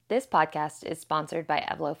This podcast is sponsored by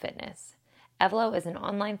Evlo Fitness. Evlo is an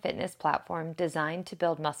online fitness platform designed to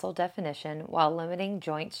build muscle definition while limiting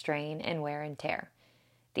joint strain and wear and tear.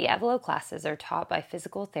 The Evlo classes are taught by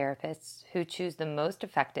physical therapists who choose the most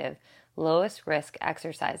effective, lowest risk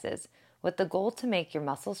exercises with the goal to make your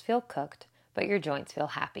muscles feel cooked, but your joints feel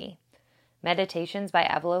happy. Meditations by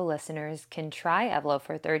Evlo listeners can try Evlo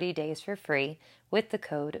for 30 days for free with the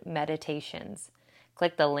code MEDITATIONS.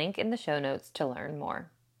 Click the link in the show notes to learn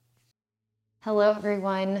more. Hello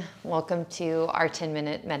everyone, welcome to our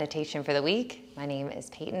 10-minute meditation for the week. My name is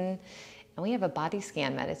Peyton, and we have a body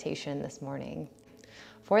scan meditation this morning.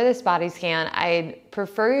 For this body scan, I'd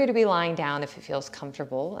prefer you to be lying down if it feels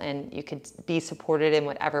comfortable, and you could be supported in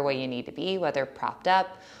whatever way you need to be, whether propped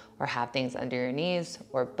up or have things under your knees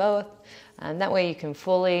or both. And that way you can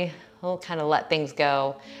fully kind of let things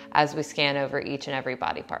go as we scan over each and every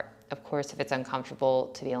body part. Of course, if it's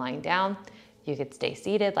uncomfortable to be lying down, you could stay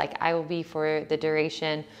seated like I will be for the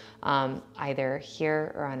duration, either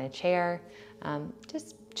here or on a chair,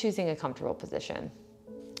 just choosing a comfortable position.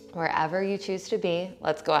 Wherever you choose to be,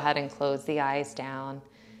 let's go ahead and close the eyes down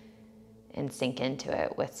and sink into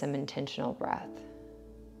it with some intentional breath.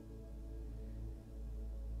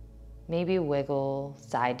 Maybe wiggle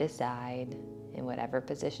side to side in whatever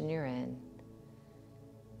position you're in.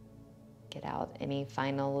 Get out any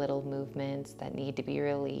final little movements that need to be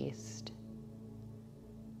released.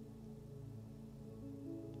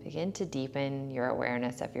 Begin to deepen your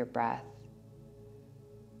awareness of your breath.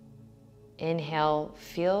 Inhale,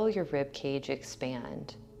 feel your rib cage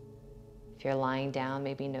expand. If you're lying down,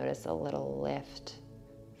 maybe notice a little lift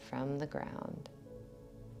from the ground.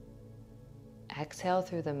 Exhale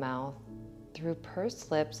through the mouth, through pursed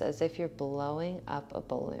lips, as if you're blowing up a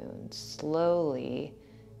balloon, slowly,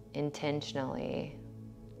 intentionally,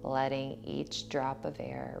 letting each drop of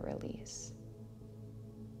air release.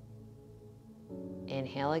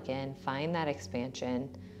 Inhale again, find that expansion,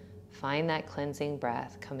 find that cleansing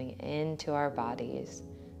breath coming into our bodies,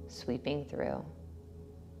 sweeping through.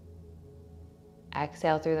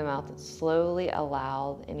 Exhale through the mouth, slowly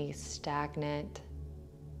allow any stagnant,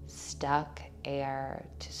 stuck air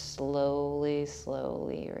to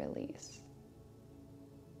slowly release.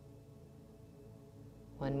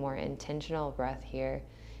 One more intentional breath here.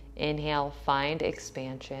 Inhale, find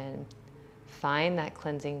expansion. Find that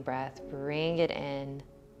cleansing breath, bring it in.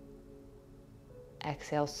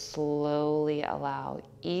 Exhale, slowly allow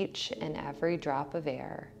each and every drop of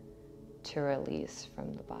air to release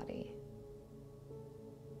from the body.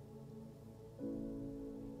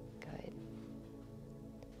 Good.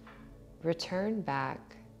 Return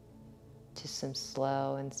back to some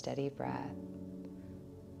slow and steady breath.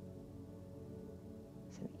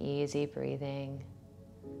 Some easy breathing.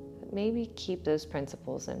 Maybe keep those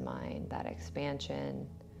principles in mind, that expansion,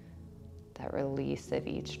 that release of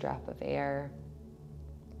each drop of air,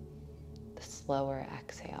 the slower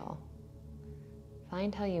exhale.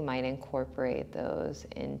 Find how you might incorporate those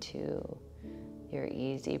into your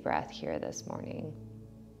easy breath here this morning.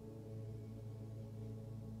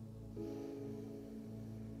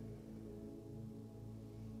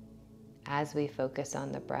 As we focus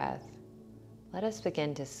on the breath, let us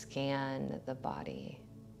begin to scan the body.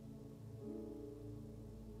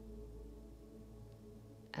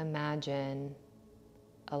 Imagine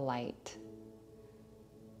a light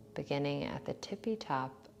beginning at the tippy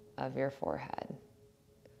top of your forehead,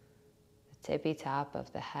 the tippy top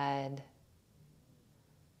of the head.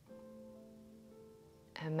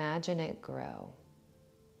 Imagine it grow,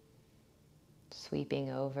 sweeping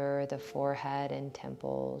over the forehead and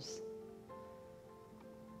temples,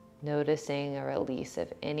 noticing a release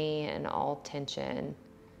of any and all tension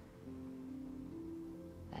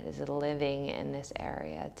that is living in this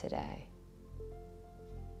area today.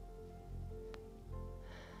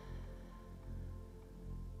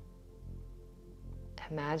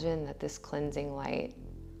 Imagine that this cleansing light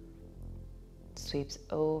sweeps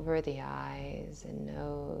over the eyes and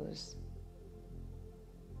nose,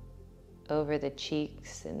 over the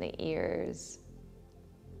cheeks and the ears.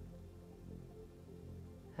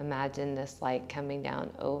 Imagine this light coming down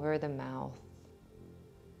over the mouth,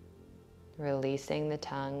 releasing the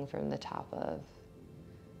tongue from the top of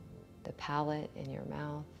the palate in your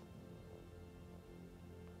mouth.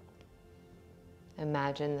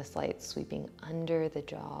 Imagine this light sweeping under the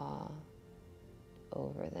jaw,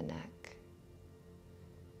 over the neck.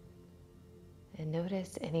 And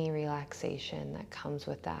notice any relaxation that comes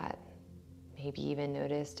with that. Maybe even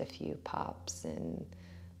noticed a few pops in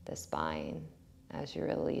the spine as you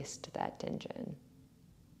released that tension.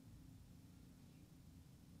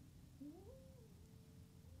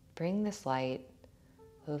 Bring this light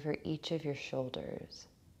over each of your shoulders.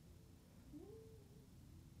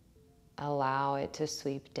 Allow it to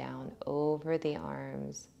sweep down over the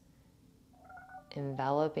arms,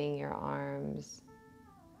 enveloping your arms,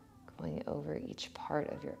 going over each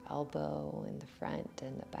part of your elbow in the front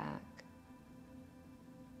and the back.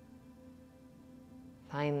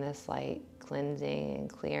 Find this light cleansing and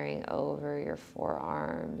clearing over your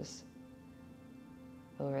forearms,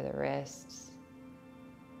 over the wrists.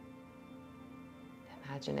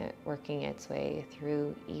 Imagine it working its way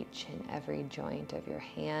through each and every joint of your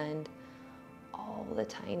hand, all the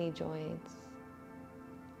tiny joints,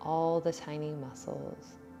 all the tiny muscles,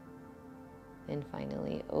 and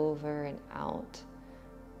finally over and out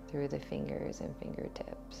through the fingers and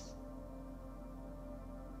fingertips.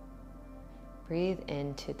 Breathe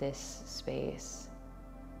into this space.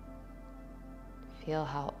 Feel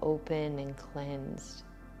how open and cleansed,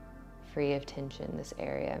 free of tension this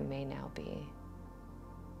area may now be.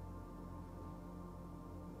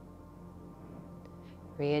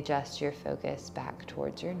 Readjust your focus back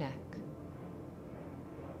towards your neck.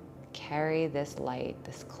 Carry this light,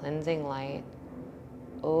 this cleansing light,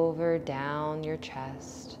 over down your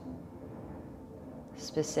chest,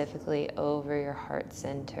 specifically over your heart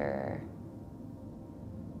center,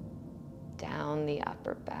 down the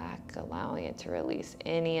upper back, allowing it to release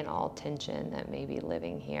any and all tension that may be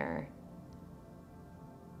living here.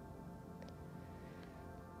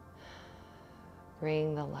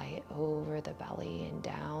 Bring the light over the belly and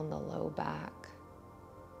down the low back.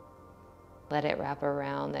 Let it wrap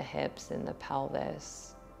around the hips and the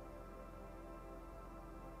pelvis.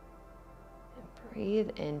 And breathe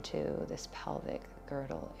into this pelvic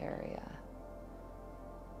girdle area,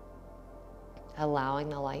 allowing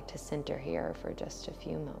the light to center here for just a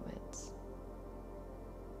few moments.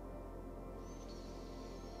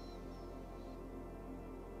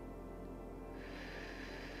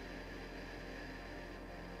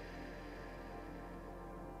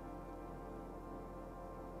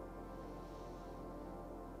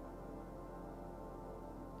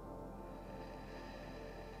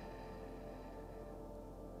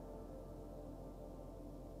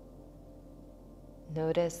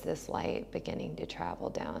 Notice this light beginning to travel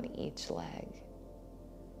down each leg,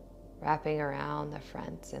 wrapping around the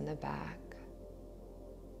fronts and the back.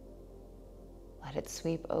 Let it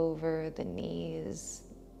sweep over the knees,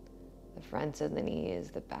 the fronts of the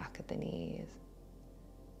knees, the back of the knees.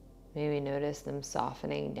 Maybe notice them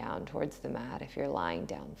softening down towards the mat if you're lying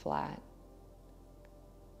down flat.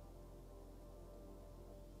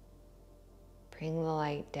 Bring the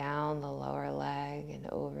light down the lower leg and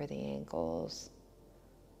over the ankles,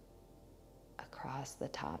 across the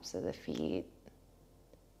tops of the feet,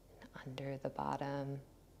 and under the bottom,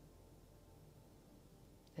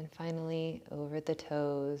 and finally over the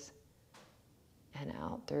toes and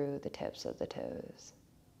out through the tips of the toes.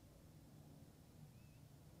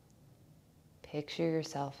 Picture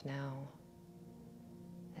yourself now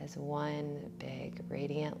as one big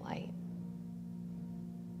radiant light,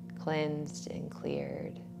 cleansed and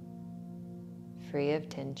cleared, free of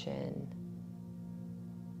tension,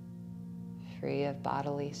 free of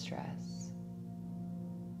bodily stress,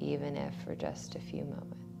 even if for just a few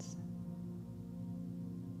moments.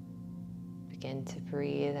 Begin to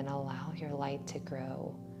breathe and allow your light to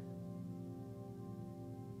grow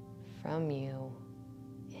from you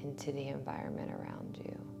into the environment around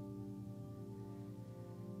you.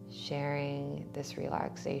 Sharing this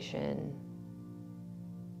relaxation,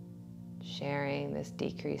 sharing this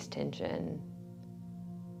decreased tension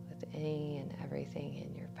with any and everything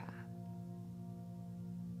in your path.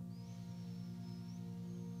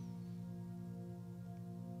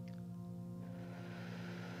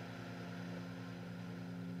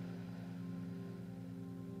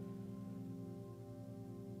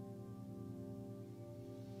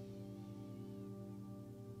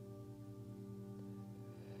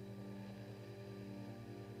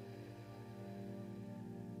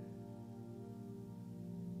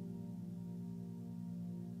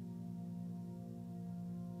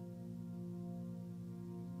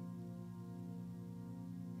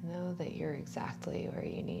 Know that you're exactly where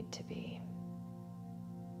you need to be.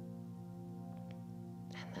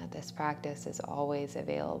 And that this practice is always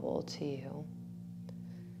available to you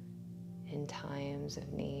in times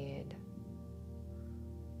of need.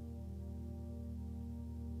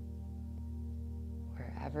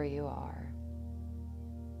 Wherever you are,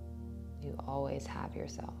 you always have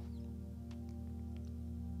yourself.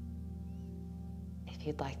 If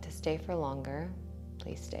you'd like to stay for longer,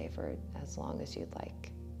 please stay for as long as you'd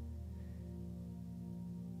like.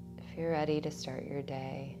 If you're ready to start your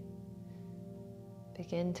day,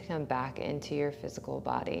 Begin to come back into your physical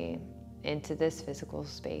body, into this physical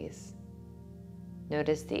space.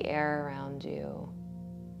 Notice the air around you,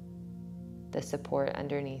 the support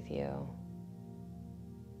underneath you.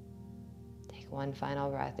 Take one final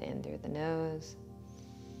breath in through the nose.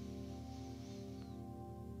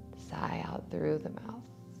 Sigh out through the mouth.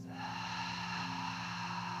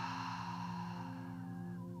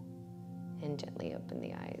 And gently open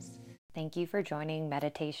the eyes. Thank you for joining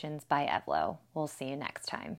Meditations by Evlo. We'll see you next time.